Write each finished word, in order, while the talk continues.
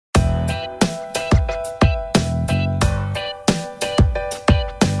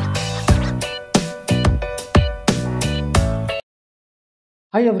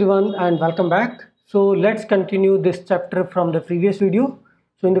Hi everyone and welcome back. So let's continue this chapter from the previous video.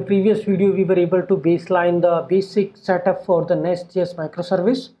 So in the previous video we were able to baseline the basic setup for the NestJS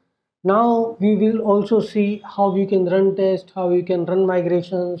microservice. Now we will also see how you can run tests, how you can run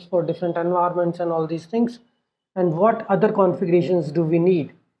migrations for different environments and all these things, and what other configurations do we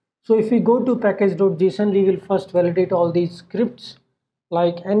need. So if we go to package.json, we will first validate all these scripts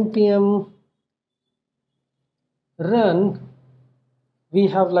like npm run. We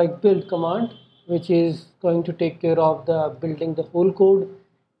have like build command, which is going to take care of the building the whole code,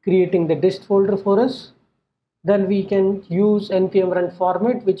 creating the dist folder for us. Then we can use npm run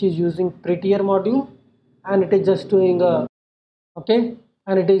format, which is using prettier module, and it is just doing a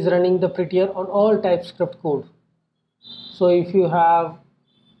and it is running the prettier on all TypeScript code. So if you have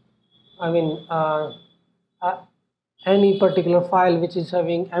any particular file which is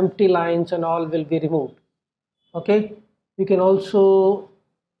having empty lines and all will be removed. You can also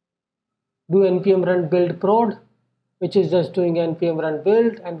do npm run build prod, which is just doing npm run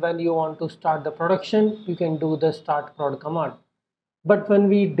build, and when you want to start the production you can do the start prod command. But when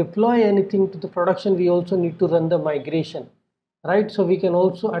we deploy anything to the production, we also need to run the migration, right? So we can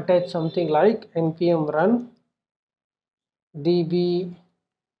also attach something like npm run db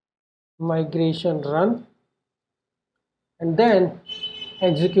migration run and then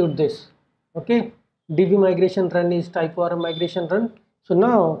execute this. Db migration run is TypeORM migration run. So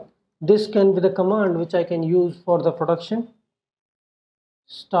now this can be the command which I can use for the production.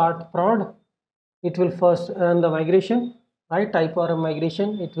 Start prod, it will first run the migration, right? TypeORM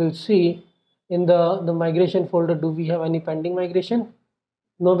migration. It will see in the migration folder, do we have any pending migration?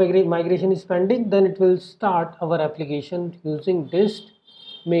 No migration is pending. Then it will start our application using dist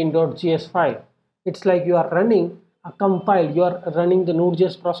main.js file. It's like you are running a compiled, you are running the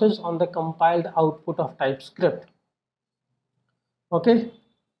Node.js process on the compiled output of Typescript.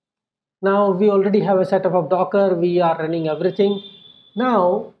 Now we already have a setup of Docker, we are running everything.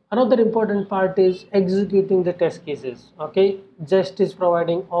 Now another important part is executing the test cases. Jest is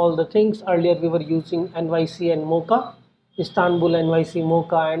providing all the things. Earlier we were using NYC and Mocha, Istanbul, NYC,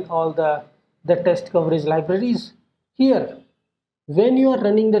 Mocha, and all the test coverage libraries. Here, when you are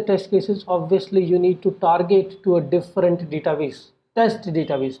running the test cases, obviously you need to target to a different database, test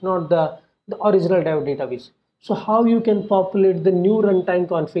database, not the original dev database. So how you can populate the new runtime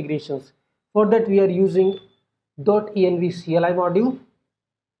configurations? For that we are using .env CLI module,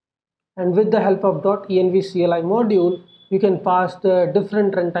 and with the help of .env CLI module you can pass the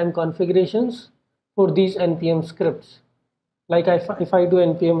different runtime configurations for these npm scripts. Like if I do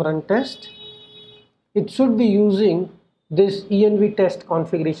npm run test, it should be using this env test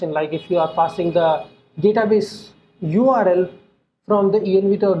configuration. Like if you are passing the database URL from the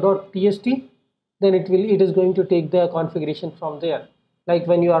env.txt, then it is going to take the configuration from there. Like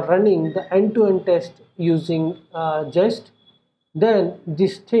when you are running the end-to-end test using Jest, then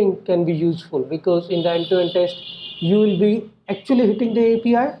this thing can be useful, because in the end-to-end test you will be actually hitting the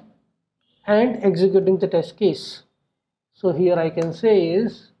API and executing the test case. So here I can say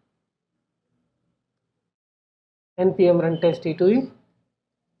is npm run test e2e.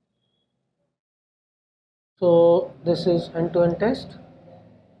 So this is end-to-end test.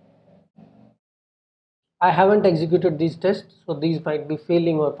 I haven't executed these tests, so these might be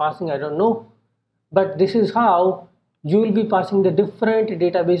failing or passing, I don't know. But this is how you will be passing the different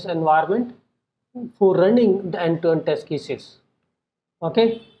database environment for running the end-to-end test cases.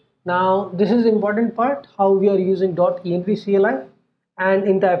 Now this is the important part, how we are using .env CLI, and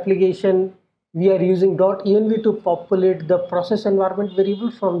in the application we are using .env to populate the process environment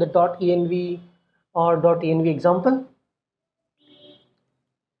variable from the .env or .env example.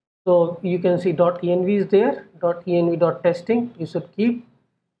 So you can see .env is there, .env.testing you should keep.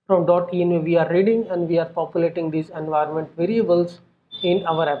 From .env we are reading and we are populating these environment variables in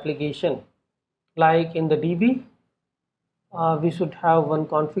our application. Like in the DB, we should have one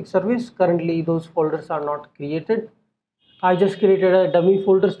config service. Currently those folders are not created. I just created a dummy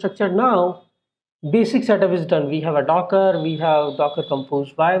folder structure. Now basic setup is done. We have a Docker, we have Docker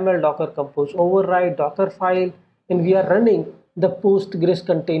compose YML, Docker compose override, Docker file, and we are running the Postgres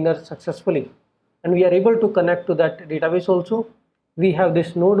container successfully, and we are able to connect to that database also. We have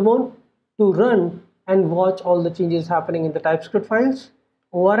this node mode to run and watch all the changes happening in the TypeScript files.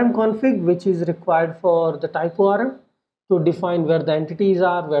 ORM config, which is required for the TypeORM to define where the entities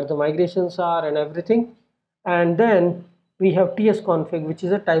are, where the migrations are, and everything. And then we have TS config, which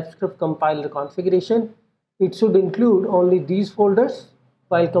is a TypeScript compiler configuration. It should include only these folders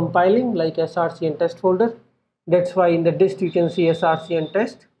while compiling, like src and test folder. That's why in the dist you can see src and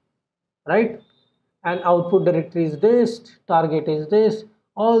test, right? And output directory is this, target is this,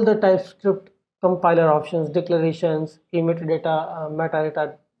 all the TypeScript compiler options, declarations,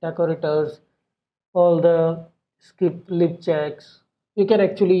 metadata decorators, all the skip lib checks. You can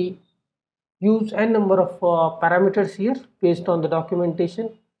actually use n number of parameters here based on the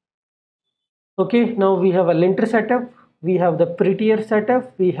documentation. Okay, now we have a linter setup, we have the prettier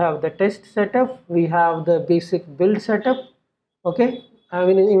setup, we have the test setup, we have the basic build setup. Okay, I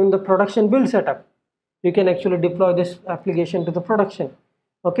mean even the production build setup, you can actually deploy this application to the production.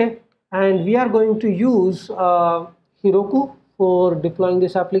 Okay, and we are going to use Heroku for deploying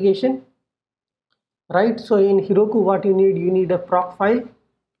this application, right? So in Heroku, what you need a proc file.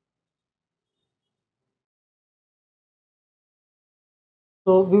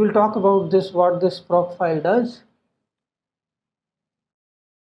 So we will talk about this, what this proc file does.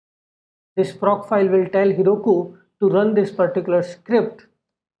 This proc file will tell Heroku to run this particular script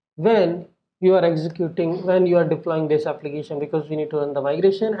when you are deploying this application, because we need to run the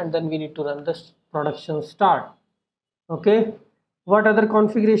migration and then we need to run this production start. Okay, what other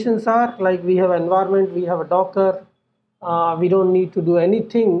configurations are, like we have environment, we have a Docker. We don't need to do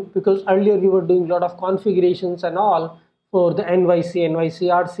anything, because earlier we were doing a lot of configurations and all for the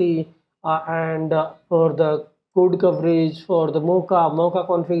NYCRC, and for the code coverage, for the Mocha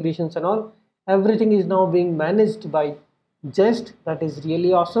configurations and all. Everything is now being managed by Jest. That is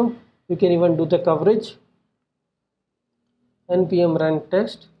really awesome. You can even do the coverage. npm run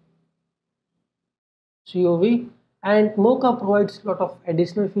test COV, and Mocha provides a lot of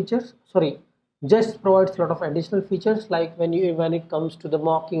additional features. Jest provides a lot of additional features, like when it comes to the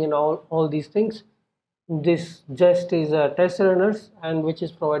mocking and all these things. This Jest is a test runners, and which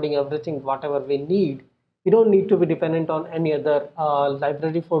is providing everything whatever we need. We don't need to be dependent on any other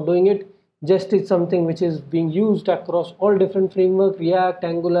library for doing it. Jest is something which is being used across all different frameworks: React,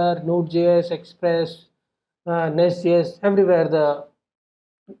 Angular, Node.js, Express, NestJS. Everywhere the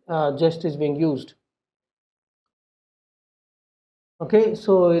Jest is being used. Okay,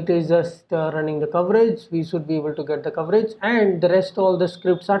 so it is just running the coverage. We should be able to get the coverage, and the rest all the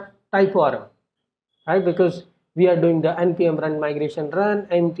scripts are TypeORM, right? Because we are doing the npm run migration run,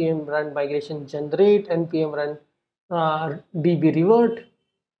 npm run migration generate, npm run db revert.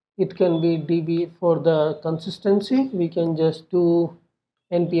 It can be db for the consistency. We can just do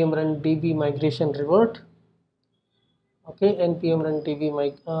npm run db migration revert. Okay, npm run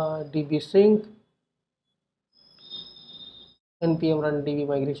db sync, npm run db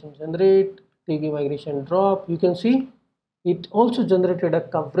migration generate, db migration drop. You can see it also generated a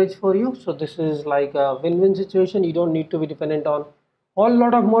coverage for you. So this is like a win-win situation. You don't need to be dependent on all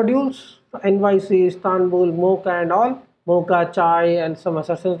lot of modules, NYC, Istanbul, Mocha and all, Mocha, Chai and some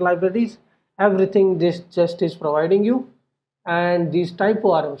assertions libraries. Everything this just is providing you. And these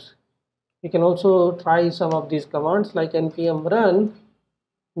TypeORMs, you can also try some of these commands like npm run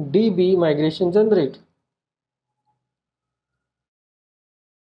db migration generate,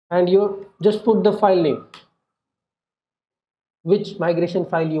 and you just put the file name, which migration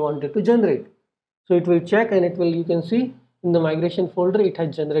file you wanted to generate. So it will check, and you can see in the migration folder it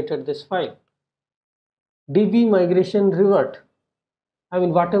has generated this file. db migration revert, I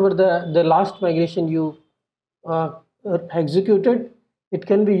mean whatever the last migration you executed, it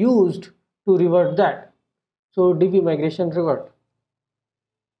can be used to revert that. So db migration revert.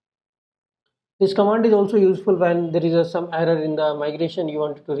 This command is also useful when there is some error in the migration, you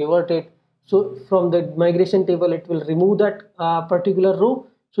wanted to revert it. So from the migration table it will remove that particular row,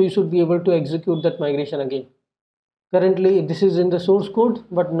 so you should be able to execute that migration again. Currently this is in the source code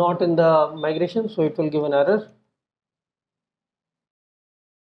but not in the migration, so it will give an error.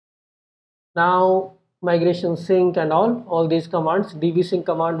 Now migration sync and all these commands, db sync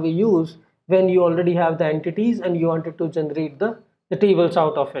command we use when you already have the entities and you wanted to generate the tables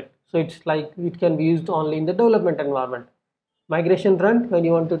out of it. So it's like it can be used only in the development environment. Migration run, when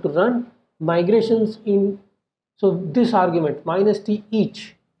you wanted to run migrations in, so this argument -t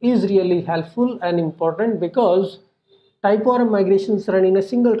each is really helpful and important, because TypeORM migrations run in a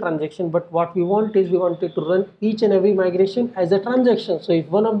single transaction, but what we want is we wanted to run each and every migration as a transaction. So if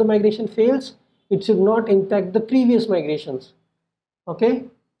one of the migration fails, it should not impact the previous migrations. Okay,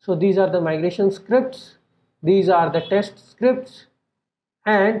 so these are the migration scripts, these are the test scripts,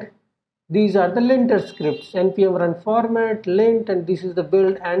 and these are the linter scripts: npm run format, lint, and this is the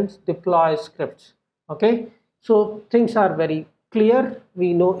build and deploy scripts. Okay, so things are very clear.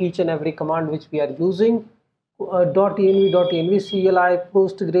 We know each and every command which we are using. .env, CLI,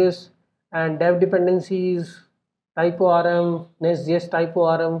 Postgres, and dev dependencies, TypeORM, NestJS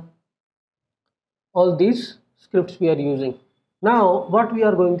TypeORM, all these scripts we are using. Now what we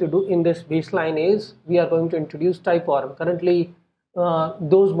are going to do in this baseline is we are going to introduce TypeORM. Currently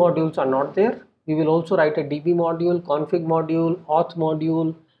those modules are not there. We will also write a DB module, config module, auth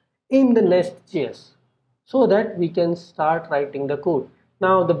module in the nestjs so that we can start writing the code.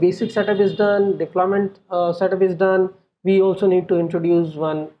 Now the basic setup is done, deployment setup is done. We also need to introduce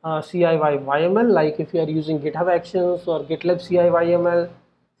one CI/YML, like if you are using GitHub Actions or GitLab CI/YML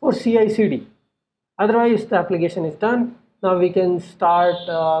for CI/CD. Otherwise the application is done. Now we can start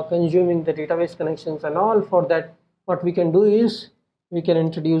consuming the database connections and all. For that, what we can do is we can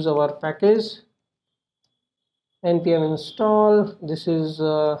introduce our package npm install. This is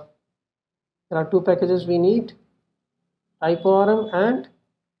there are two packages we need, TypeORM and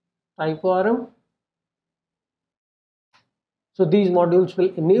TypeORM. So these modules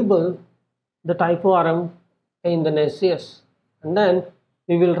will enable the TypeORM in the nestjs, and then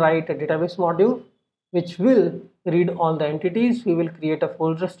we will write a database module which will read all the entities. We will create a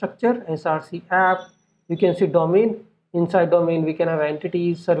folder structure, src app. You can see domain. Inside domain we can have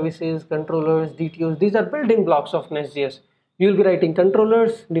entities, services, controllers, DTOs. These are building blocks of nestjs. You will be writing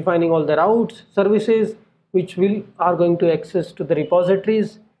controllers, defining all the routes, services which are going to access to the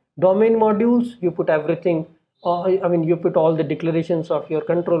repositories. Domain modules, you put everything, you put all the declarations of your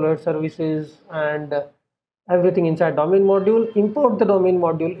controller, services, and everything inside domain module. Import the domain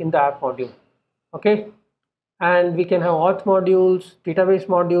module in the app module. Okay, and we can have auth modules, database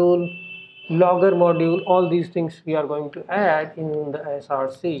module, logger module. All these things we are going to add in the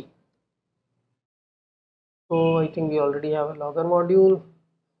src. So I think we already have a logger module,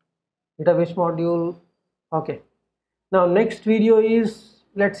 database module. Okay, now next video is,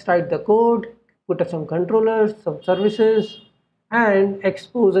 let's write the code, put some controllers, some services, and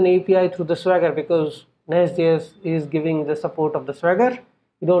expose an API through the Swagger, because nestjs is giving the support of the Swagger.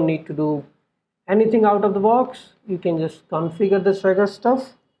 You don't need to do anything out of the box. You can just configure the Swagger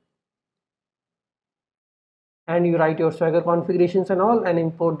stuff, and you write your Swagger configurations and all, and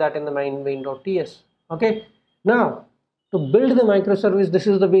import that in the main.ts. Okay, now to build the microservice, this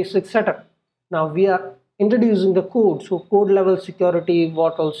is the basic setup. Now we are introducing the code. So code level security,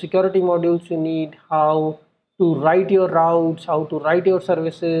 what all security modules you need, how to write your routes, how to write your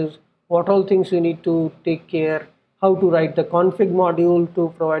services, what all things you need to take care, how to write the config module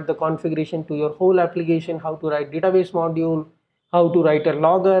to provide the configuration to your whole application, how to write database module, how to write a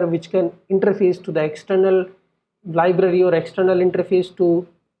logger which can interface to the external library or external interface to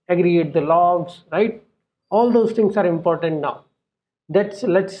aggregate the logs, right? All those things are important now. Let's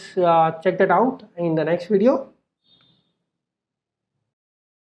check that out in the next video.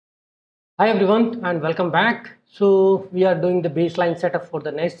 Hi everyone and welcome back. So we are doing the baseline setup for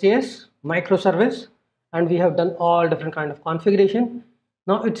the nestjs microservice, and we have done all different kind of configuration.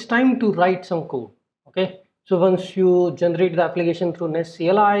 Now it's time to write some code. Okay, so once you generate the application through Nest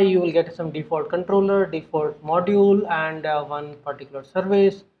CLI, you will get some default controller, default module, and one particular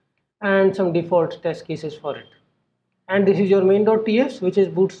service, and some default test cases for it. And this is your main.ts, which is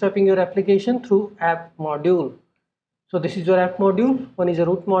bootstrapping your application through app module. So this is your app module. One is a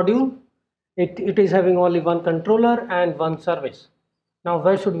root module. It is having only one controller and one service. Now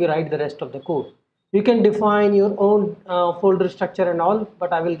where should we write the rest of the code? You can define your own folder structure and all,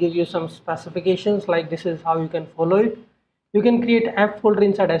 but I will give you some specifications, like this is how you can follow it. You can create app folder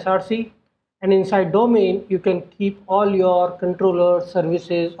inside src, and inside domain you can keep all your controller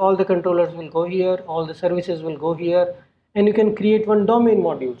services. All the controllers will go here, all the services will go here, and you can create one domain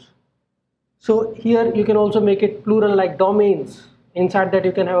modules. So here you can also make it plural, like domains. Inside that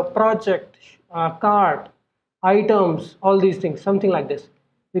you can have a project, cart, items, all these things, something like this.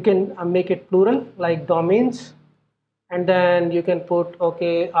 You can make it plural like domains, and then you can put,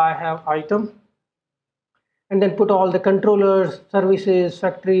 okay, I have item, and then put all the controllers, services,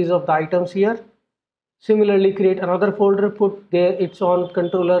 factories of the items here. Similarly, create another folder, put there its own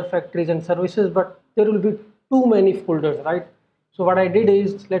controller, factories, and services, but there will be too many folders, right? So what I did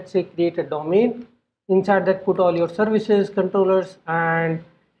is, let's say, create a domain. Inside that, put all your services, controllers, and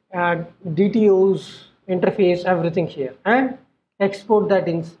DTOs, interface, everything here, and export that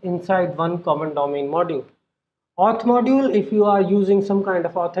inside one common domain module. Auth module, if you are using some kind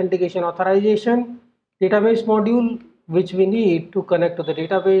of authentication authorization. Database module, which we need to connect to the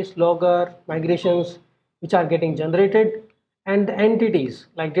database, logger, migrations which are getting generated, and the entities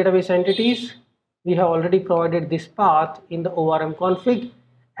like database entities. We have already provided this path in the ORM config,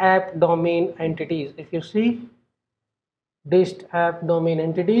 app domain entities. If you see dist app domain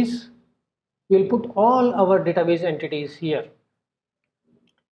entities, we'll put all our database entities here.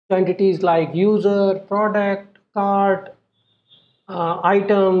 So entities like user, product, cart,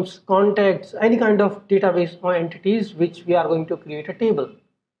 items, contacts, any kind of database or entities which we are going to create a table.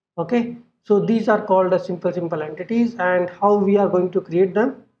 Okay, So these are called as simple entities. And how we are going to create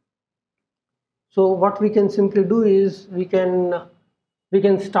them? So what we can simply do is we can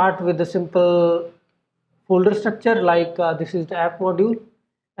start with the simple folder structure, like this is the app module,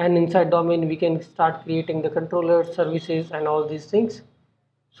 and inside domain we can start creating the controllers, services, and all these things.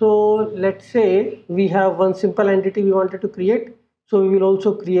 So let's say we have one simple entity we wanted to create, so we will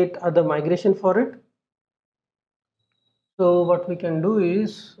also create other migration for it. So what we can do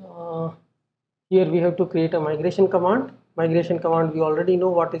is here we have to create a migration command. Migration command, we already know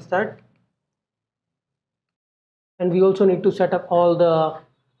what is that. And we also need to set up all the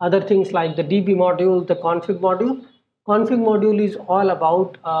other things like the DB module, the config module. Config module is all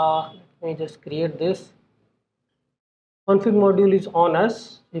about, let me just create this. Config module is on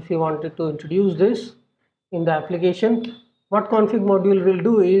us if you wanted to introduce this in the application. What config module will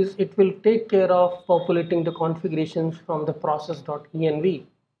do is it will take care of populating the configurations from the process.env.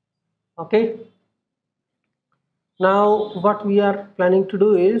 Okay. Now what we are planning to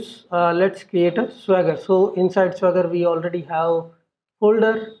do is let's create a Swagger. So inside Swagger we already have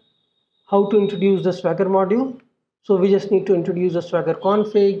folder how to introduce the Swagger module. So we just need to introduce the Swagger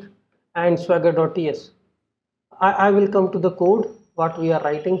config and swagger.ts. I will come to the code what we are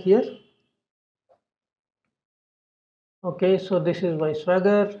writing here. Okay, so this is my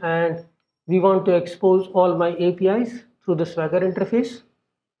Swagger and we want to expose all my APIs through the Swagger interface,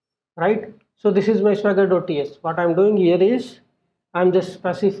 right? So this is my swagger.ts. What I'm doing here is I'm just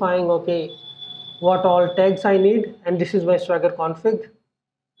specifying, okay, what all tags I need, and this is my Swagger config,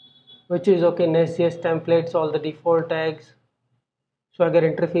 which is okay, nestjs templates, all the default tags, Swagger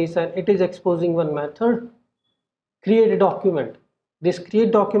interface, and it is exposing one method, create a document. This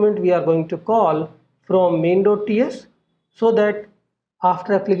create document we are going to call from main.ts, so that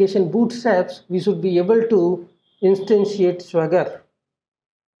after application bootstraps we should be able to instantiate Swagger.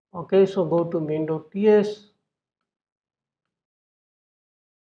 Okay, so go to main.ts,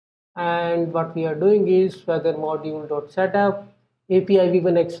 and what we are doing is Swagger module.setup API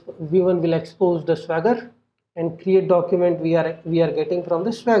v1 will expose the Swagger, and create document we are getting from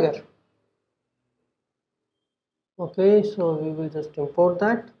the Swagger. Okay, so we will just import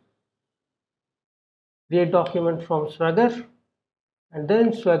that, create document from Swagger, and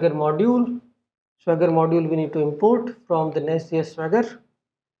then Swagger module we need to import from the nestjs Swagger.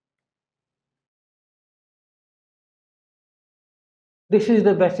 This is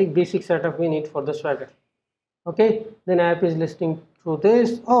the basic setup we need for the Swagger. Okay, then app is listing through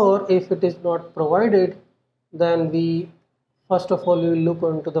this, or if it is not provided, then we first of all we will look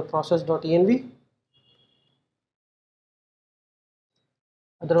into the process.env.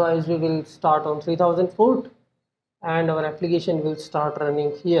 Otherwise we will start on 3000 port and our application will start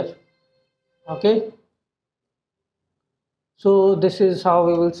running here. Okay, so this is how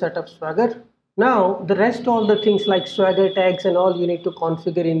we will set up Swagger. Now the rest, all the things like Swagger tags and all, you need to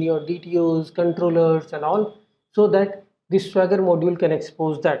configure in your DTOs, controllers and all, so that this Swagger module can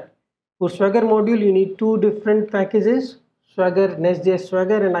expose that. For Swagger module you need two different packages, Swagger nestjs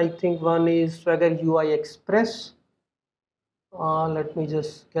Swagger, and I think one is Swagger UI Express. Let me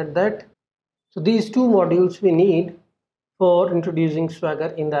just get that. So these two modules we need for introducing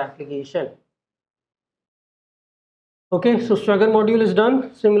Swagger in the application. Okay, so Swagger module is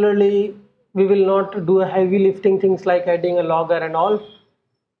done. Similarly, we will not do a heavy lifting things like adding a logger and all.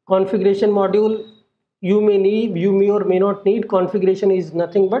 Configuration module, you may or may not need. Configuration is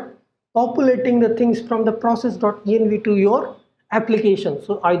nothing but populating the things from the process.env to your application.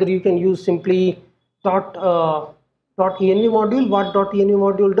 So either you can use simply .env module. What .env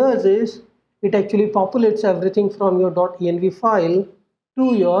module does is it actually populates everything from your .env file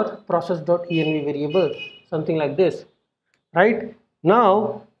to your process.env variable, something like this. Right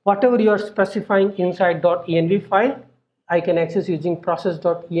now, whatever you are specifying inside .env file, I can access using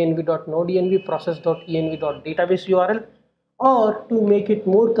process.env.node.env, process.env.database URL, or to make it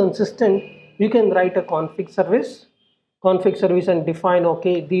more consistent, you can write a config service and define,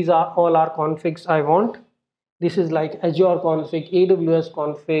 okay, these are all our configs I want. This is like Azure config, AWS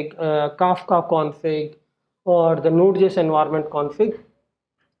config, Kafka config, or the Node.js environment config.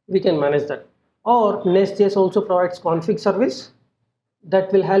 We can manage that. Or NestJS also provides config service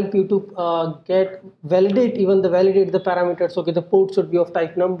that will help you to validate the parameters. Okay, the port should be of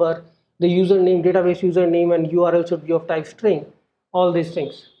type number, the username, database username, and URL should be of type string, all these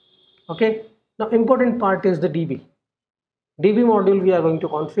things. Okay, now important part is the DB module we are going to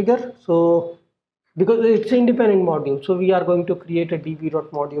configure. So because it's independent module, so we are going to create a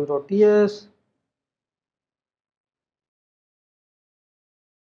db.module.ts,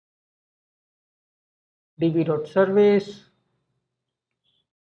 db.service,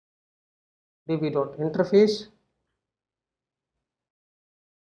 db.interface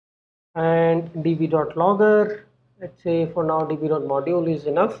and db.logger. Let's say for now db.module is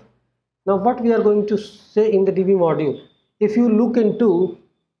enough. Now what we are going to say in the db module, if you look into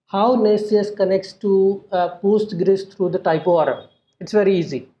how NestJS connects to Postgres through the TypeORM, it's very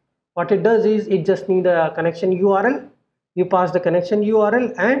easy. What it does is it just needs a connection URL. You pass the connection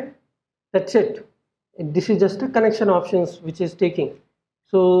URL and that's it. This is just a connection options which is taking.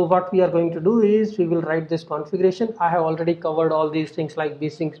 So what we are going to do is we will write this configuration. I have already covered all these things like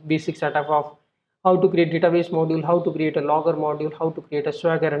basic setup of how to create database module, how to create a logger module, how to create a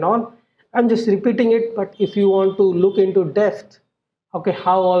swagger and all. I'm just repeating it, but if you want to look into depth, okay,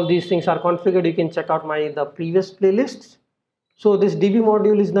 how all these things are configured, you can check out the previous playlists. So this db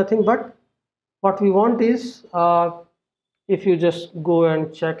module is nothing but what we want is if you just go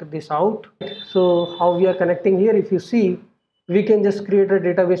and check this out. So how we are connecting here, if you see, we can just create a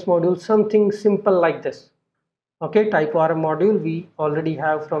database module, something simple like this. Okay, TypeORM module we already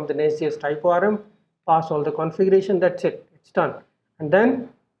have from the NestJS TypeORM, pass all the configuration, that's it, it's done. And then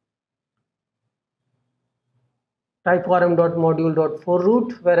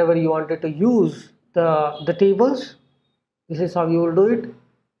typeorm.module.forRoot, wherever you wanted to use the tables, this is how you will do it.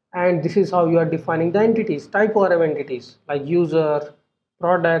 And this is how you are defining the entities, TypeORM entities like user,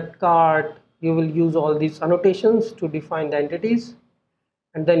 product, cart. You will use all these annotations to define the entities,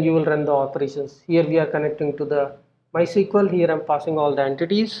 and then you will run the operations. Here we are connecting to the MySQL. Here I'm passing all the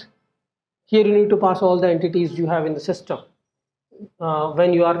entities. Here you need to pass all the entities you have in the system.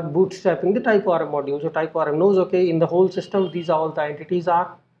 When you are bootstrapping the TypeORM module, so TypeORM knows, okay, in the whole system these are all the entities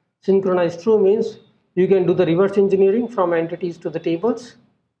are synchronized true, means you can do the reverse engineering from entities to the tables.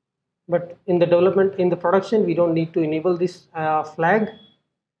 But in the development, in the production, we don't need to enable this flag.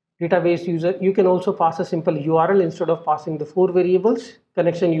 Database user, you can also pass a simple URL instead of passing the 4 variables,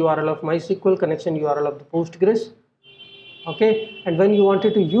 connection URL of MySQL, connection URL of the Postgres. Okay, and when you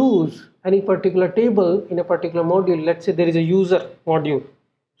wanted to use any particular table in a particular module, let's say there is a user module,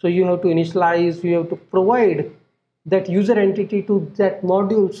 so you have to initialize, you have to provide that user entity to that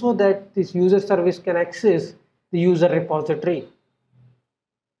module so that this user service can access the user repository.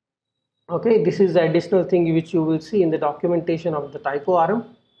 Okay, this is the additional thing which you will see in the documentation of the TypeORM,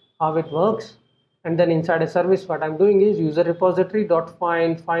 how it works. And then inside a service, what I'm doing is user repository dot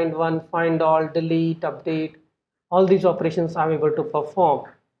find, find one, find all, delete, update. All these operations I'm able to perform.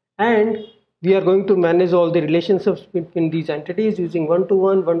 And we are going to manage all the relationships between these entities using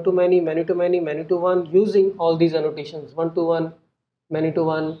one-to-one, one-to-many, many-to-many, many-to-one, using all these annotations: one-to-one,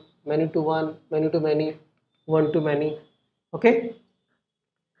 many-to-one, many-to-one, many-to-many, one-to-many. Okay.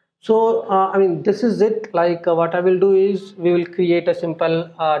 So I mean, this is it. Like what I will do is we will create a simple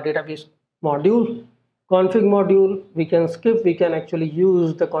database module, config module. We can skip, we can actually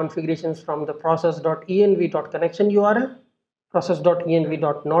use the configurations from the process.env.connection URL,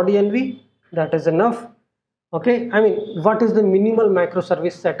 process.env.nodenv. That is enough. Okay, I mean, what is the minimal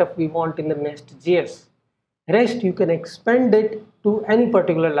microservice setup we want in the NestJS? Rest you can expand it to any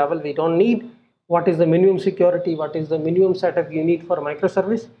particular level. We don't need what is the minimum security, what is the minimum setup you need for a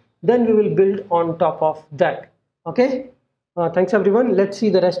microservice. Then we will build on top of that. Okay, thanks everyone. Let's see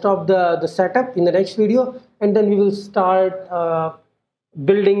the rest of the setup in the next video, and then we will start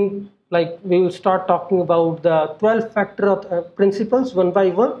building, like we will start talking about the 12 factor of principles one by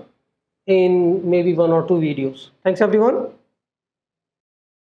one in maybe 1 or 2 videos. Thanks everyone.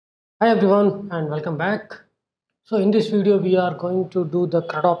 Hi everyone and welcome back. So in this video we are going to do the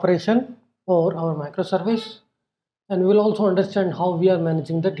CRUD operation for our microservice, and we'll also understand how we are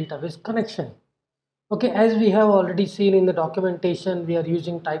managing the database connection. Okay, as we have already seen in the documentation, we are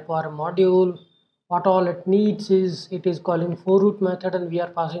using TypeORM module. What all it needs is it is calling forRoot method, and we are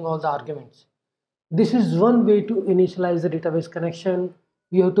passing all the arguments. This is one way to initialize the database connection.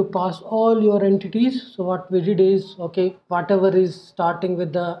 You have to pass all your entities. So what we did is, okay, whatever is starting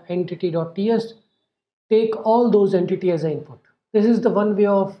with the entity.ts, take all those entities as an input. This is the one way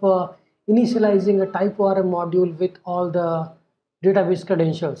of initializing a TypeORM module with all the database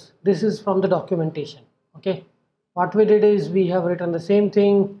credentials. This is from the documentation. Okay, what we did is we have written the same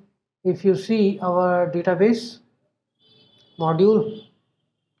thing. If you see our database module,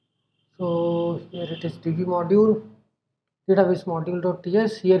 so here it is db module, database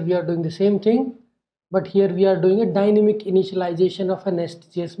module.ts. Here we are doing the same thing, but here we are doing a dynamic initialization of a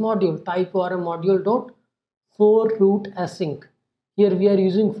NestJS module, TypeORM module.forRoot async. Here we are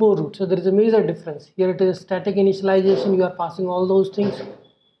using forRoot, so there is a major difference. Here it is static initialization, you are passing all those things,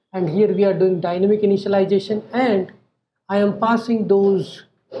 and here we are doing dynamic initialization, and I am passing those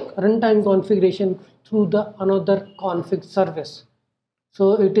runtime configuration through the another config service.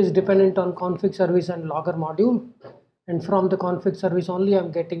 So it is dependent on config service and logger module, and from the config service only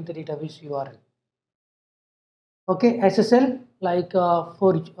I'm getting the database URL. Okay, SSL, like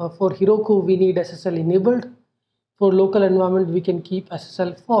for Heroku we need SSL enabled. For local environment we can keep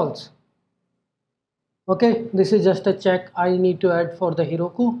SSL false. Okay, this is just a check I need to add for the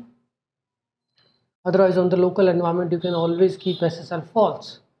Heroku. Otherwise on the local environment you can always keep SSL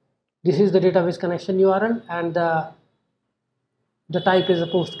false. This is the database connection URL, and the type is a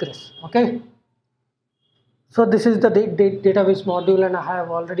Postgres. Okay, so this is the database module, and I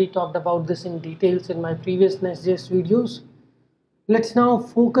have already talked about this in details in my previous NestJS videos. Let's now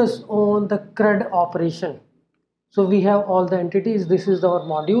focus on the CRUD operation. So we have all the entities. This is our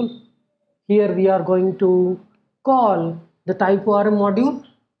module. Here we are going to call the TypeORM module,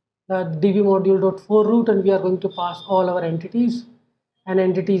 the db module.for root, and we are going to pass all our entities, and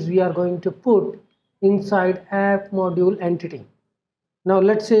entities we are going to put inside app module entity. Now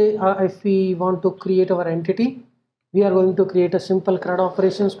let's say if we want to create our entity, we are going to create a simple CRUD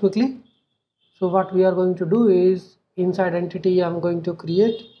operations quickly. So what we are going to do is, inside entity I'm going to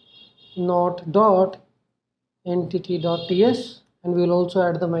create not.entity.ts, and we will also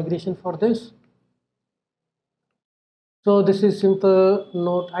add the migration for this. So this is simple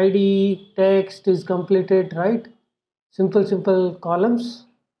note ID, text is completed, right? Simple columns,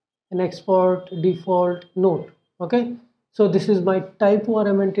 and export default note. Okay, so this is my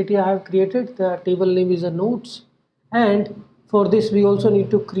TypeORM entity I have created. The table name is a notes, and for this we also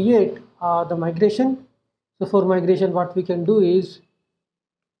need to create the migration. So for migration what we can do is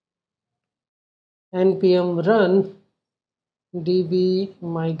npm run db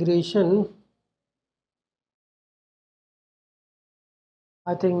migration.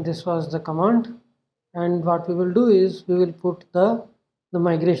 I think this was the command, and what we will do is we will put the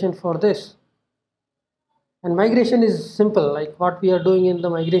migration for this. And migration is simple, like what we are doing in the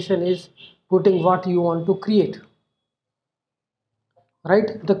migration is putting what you want to create,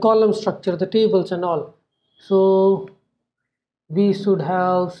 right? The column structure, the tables and all. So we should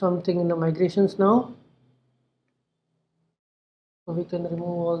have something in the migrations now. So we can remove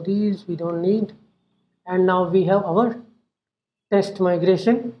all these, we don't need. And now we have our test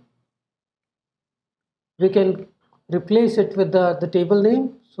migration. We can replace it with the table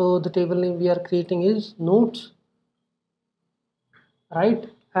name. So the table name we are creating is notes, right?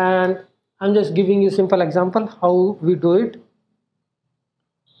 And I'm just giving you a simple example how we do it,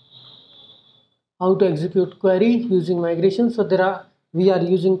 how to execute query using migration. So we are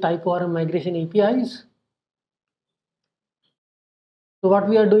using TypeORM migration APIs. So what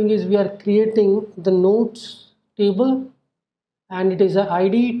we are doing is we are creating the notes table, and it is a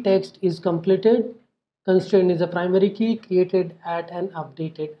ID, text is completed, constraint is a primary key, created at and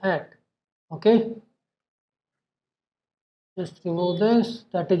updated at. Okay, just remove this.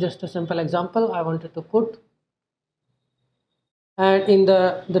 That is just a simple example I wanted to put. And in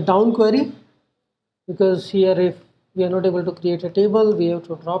the down query, because here if we are not able to create a table, we have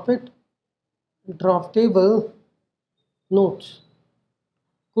to drop it, drop table notes.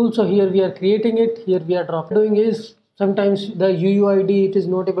 Cool. So here we are creating it, here we are dropping. Doing is sometimes the UUID it is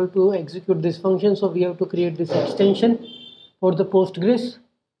not able to execute this function, so we have to create this extension for the Postgres,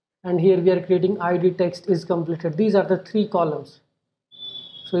 and here we are creating ID, text is completed. These are the three columns.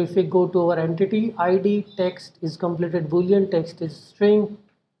 So if we go to our entity, ID, text is completed boolean, text is string,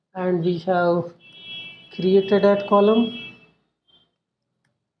 and we have created at column,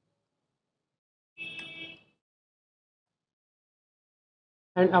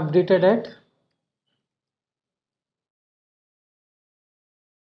 and updated at.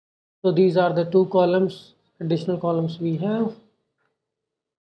 So these are the two columns, additional columns we have.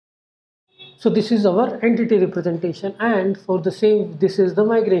 So this is our entity representation, and for the same this is the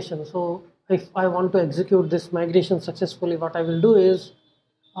migration. So if I want to execute this migration successfully, what I will do is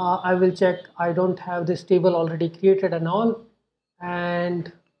I will check I don't have this table already created and all,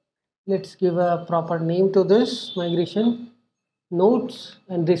 and let's give a proper name to this migration notes,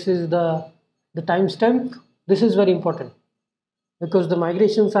 and this is the timestamp. This is very important because the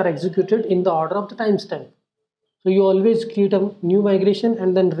migrations are executed in the order of the timestamp. So you always create a new migration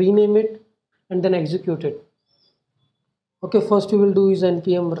and then rename it and then execute it. Okay, first we will do is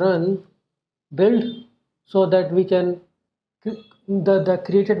npm run build, so that we can the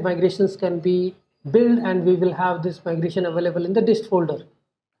created migrations can be built, and we will have this migration available in the dist folder.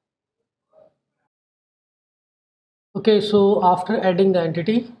 Okay, so after adding the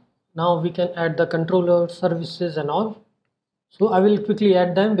entity, now we can add the controller services and all. So I will quickly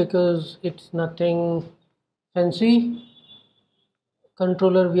add them because it's nothing fancy.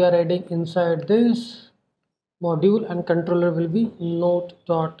 Controller we are adding inside this, module, and controller will be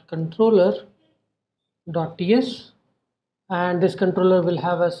node.controller.ts, and this controller will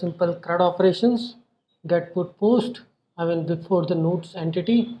have a simple CRUD operations, get, put, post, before the nodes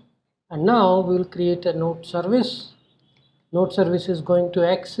entity. And now we will create a node service. Node service is going to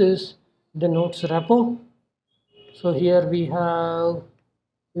access the nodes repo. So here we will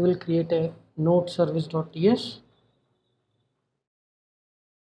create a node service.ts.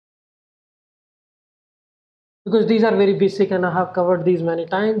 Because these are very basic and I have covered these many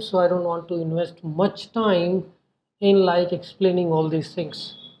times, so I don't want to invest much time in explaining all these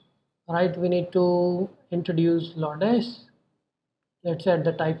things. Right, we need to introduce Lourdes. Let's add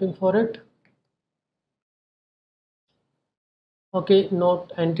the typing for it. Okay,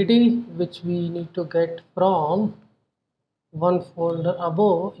 node entity, which we need to get from one folder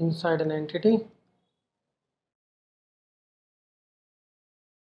above inside an entity.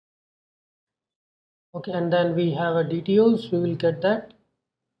 Okay, and then we have a DTOs. We will get that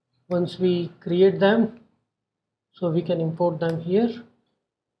once we create them, so we can import them here.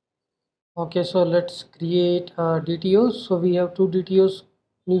 Okay, so let's create DTOs. So we have two DTOs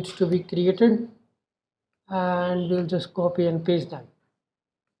needs to be created, and we'll just copy and paste them.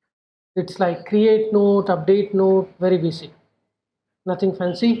 It's like create node, update node, very basic, nothing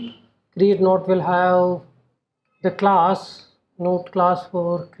fancy. Create node will have the class, node class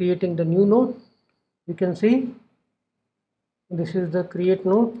for creating the new node. You can see this is the create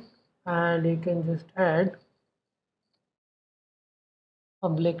node, and you can just add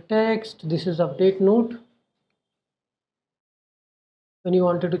public text. This is update node when you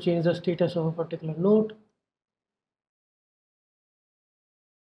wanted to change the status of a particular node.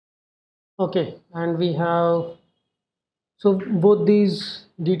 Okay, and we have, so both these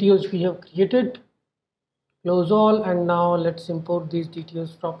DTOs we have created. Close all, and now let's import these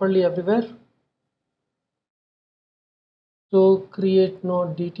DTOs properly everywhere. So create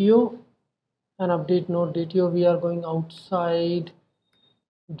node DTO and update node DTO. We are going outside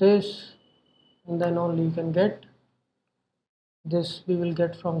this, and then only you can get this. We will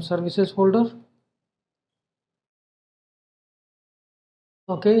get from services folder.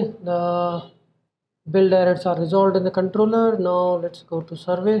 Okay, the build errors are resolved in the controller. Now let's go to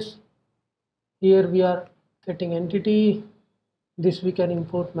service. Here we are getting entity. This we can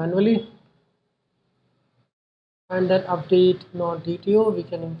import manually, and then update node DTO we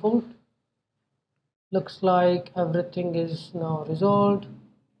can import. Looks like everything is now resolved.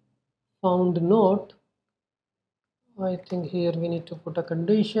 Found node. I think here we need to put a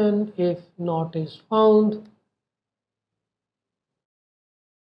condition if not is found.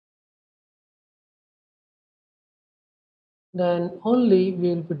 Then only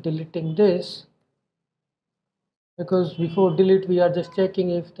we will be deleting this, because before delete we are just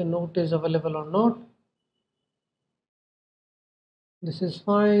checking if the node is available or not. This is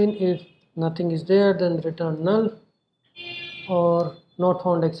fine. If nothing is there, then return null or not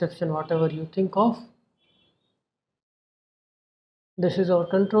found exception, whatever you think of. This is our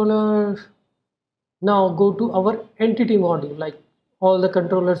controller. Now go to our entity module, like all the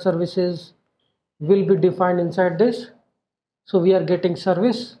controller services will be defined inside this. So we are getting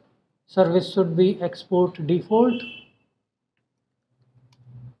service. Service should be export default.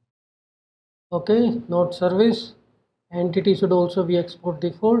 Okay, not service. Entity should also be export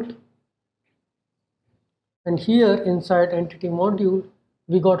default. And here inside entity module,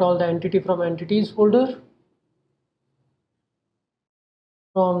 we got all the entity from entities folder,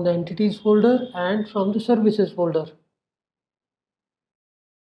 from the entities folder, and from the services folder.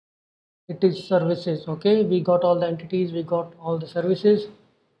 It is services. Okay, we got all the entities, we got all the services.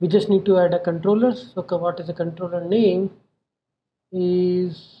 We just need to add a controller. So what is the controller name?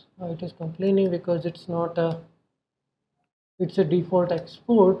 Is it is complaining because it's not a, it's a default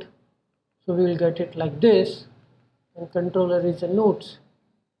export. So we will get it like this, and controller is a nodes.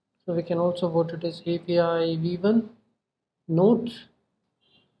 So we can also put it as API v1 nodes,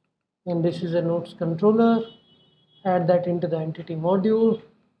 and this is a nodes controller. Add that into the entity module.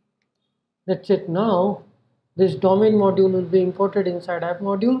 That's it. Now this domain module will be imported inside app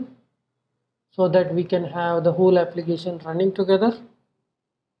module, so that we can have the whole application running together.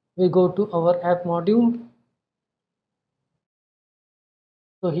 We go to our app module.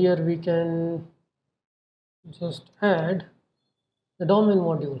 So here we can just add the domain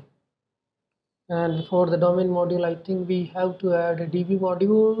module, and for the domain module I think we have to add a DB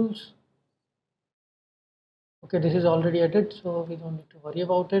modules. Okay, this is already added, so we don't need to worry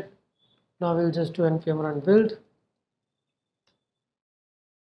about it. Now we'll just do npm run build.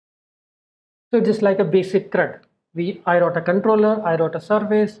 So just like a basic CRUD, I wrote a controller, I wrote a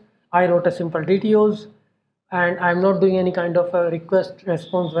service, I wrote a simple DTOs, and I'm not doing any kind of a request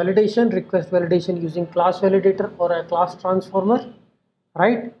response validation, using class validator or a class transformer,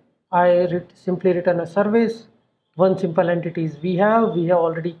 right? I simply return a service. One simple entity is we have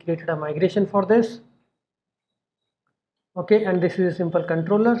already created a migration for this. Okay, and this is a simple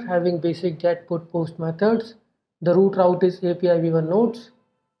controller having basic get, put, post methods. The root route is API v1 nodes,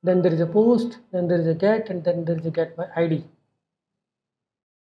 then there is a post, then there is a get, and then there is a get by ID,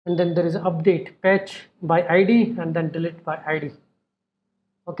 and then there is an update patch by ID, and then delete by ID.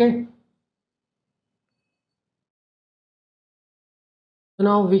 Okay, so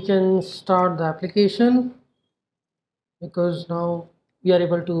now we can start the application because now we are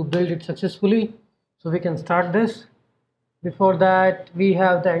able to build it successfully, so we can start this. Before that, we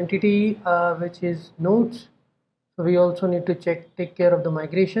have the entity which is nodes, so we also need to take care of the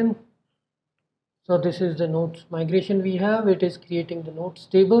migration. So this is the nodes migration we have. It is creating the nodes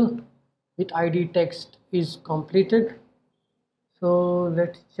table with ID text is completed. So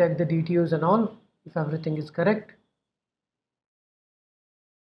let's check the DTOs and all if everything is correct.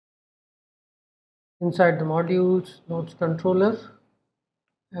 Inside the modules, nodes controller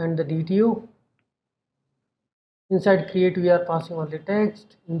and the DTO. Inside create we are passing only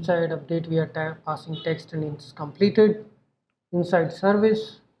text. Inside update we are passing text and it's completed. Inside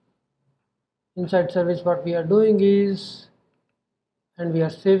service what we are doing is, and we are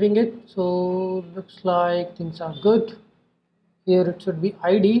saving it, so looks like things are good. Here it should be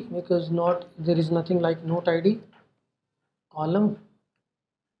ID because there is nothing like note ID column.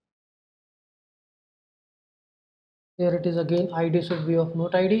 Here it is again, ID should be of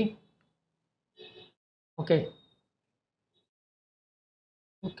note ID. Okay,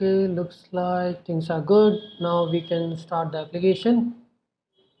 looks like things are good. Now we can start the application,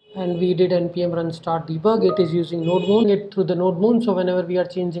 and we did npm run start debug. It is using node it through the node, so whenever we are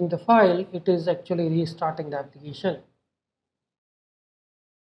changing the file, it is actually restarting the application.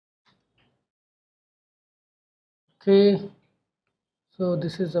 Okay, so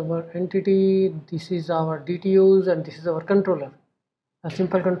this is our entity, this is our DTOs, and this is our controller, a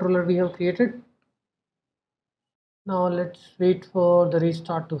simple controller we have created. Now let's wait for the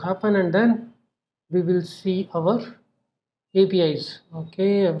restart to happen, and then we will see our APIs.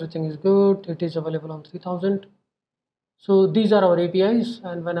 Okay, everything is good. It is available on 3000. So these are our APIs,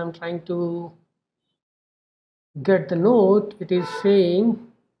 and when I'm trying to get the node, it is saying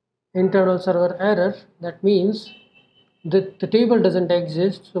internal server error. That means that the table doesn't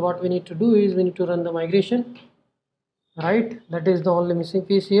exist. So what we need to do is we need to run the migration, right? That is the only missing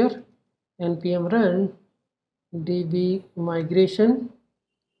piece here. npm run db migration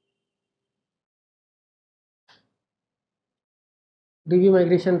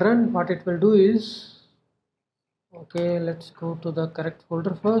run. What it will do is, okay, let's go to the correct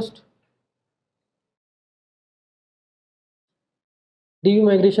folder first. db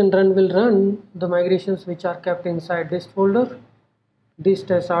migration run will run the migrations which are kept inside this folder, dist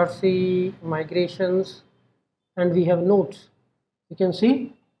src migrations, and we have nodes. You can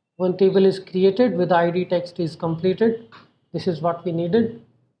see one table is created with ID text is completed. This is what we needed.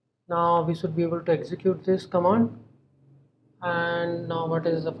 Now we should be able to execute this command. And now what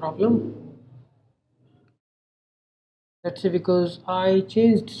is the problem? Let's see, because I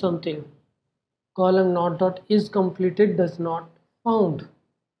changed something. Column not.is completed does not found.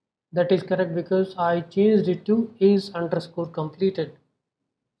 That is correct because I changed it to is underscore completed.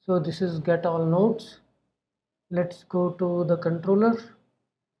 So this is get all nodes. Let's go to the controller,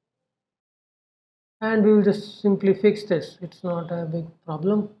 and we will just simply fix this. It's not a big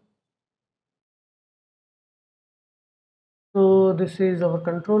problem. So this is our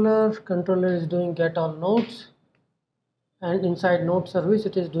controller. Controller is doing get all nodes, and inside node service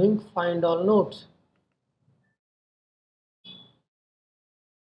it is doing find all nodes.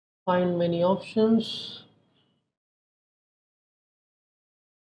 Find many options.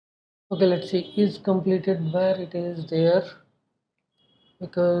 Okay, let's see, is completed where it is there,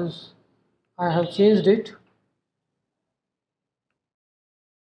 because I have changed it.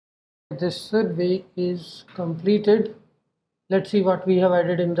 This survey is completed. Let's see what we have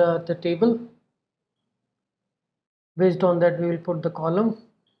added in the table. Based on that, we will put the column.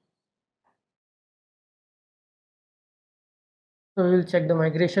 So we will check the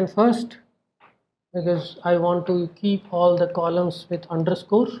migration first, because I want to keep all the columns with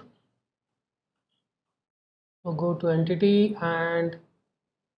underscore. So go to entity, and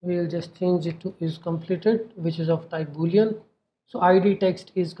we will just change it to is completed, which is of type boolean. So ID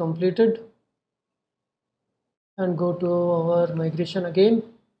text is completed, and go to our migration again,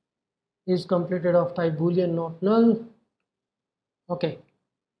 is completed of type boolean, not null. Okay,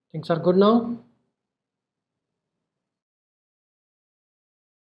 things are good now.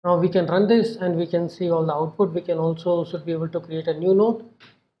 Now we can run this and we can see all the output. We can also should be able to create a new node.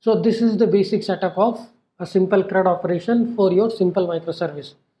 So this is the basic setup of a simple CRUD operation for your simple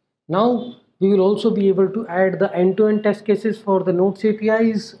microservice. Now we will also be able to add the end-to-end test cases for the nodes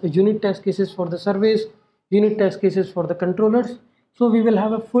APIs, unit test cases for the service, unit test cases for the controllers. So we will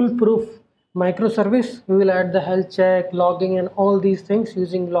have a foolproof microservice. We will add the health check, logging and all these things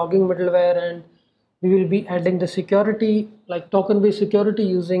using logging middleware, and we will be adding the security like token based security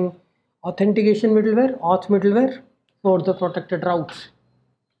using authentication middleware, auth middleware for the protected routes.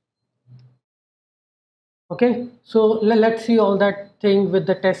 Okay, so let's see all that thing with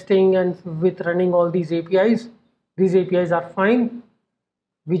the testing and with running all these APIs. These APIs are fine.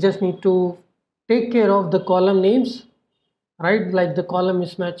 We just need to take care of the column names, right? Like the column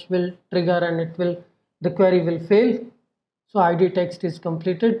mismatch will trigger and the query will fail. So ID text is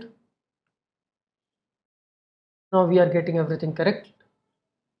completed. Now we are getting everything correct.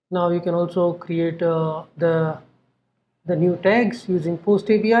 Now you can also create the new tags using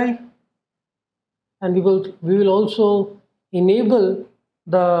post API, and we will also enable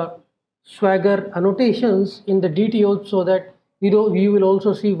the Swagger annotations in the DTOs so that you will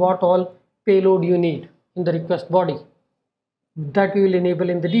also see what all payload you need in the request body. That we will enable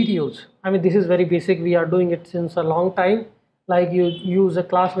in the DTOs. I mean, this is very basic. We are doing it since a long time. Like you use a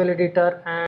class validator and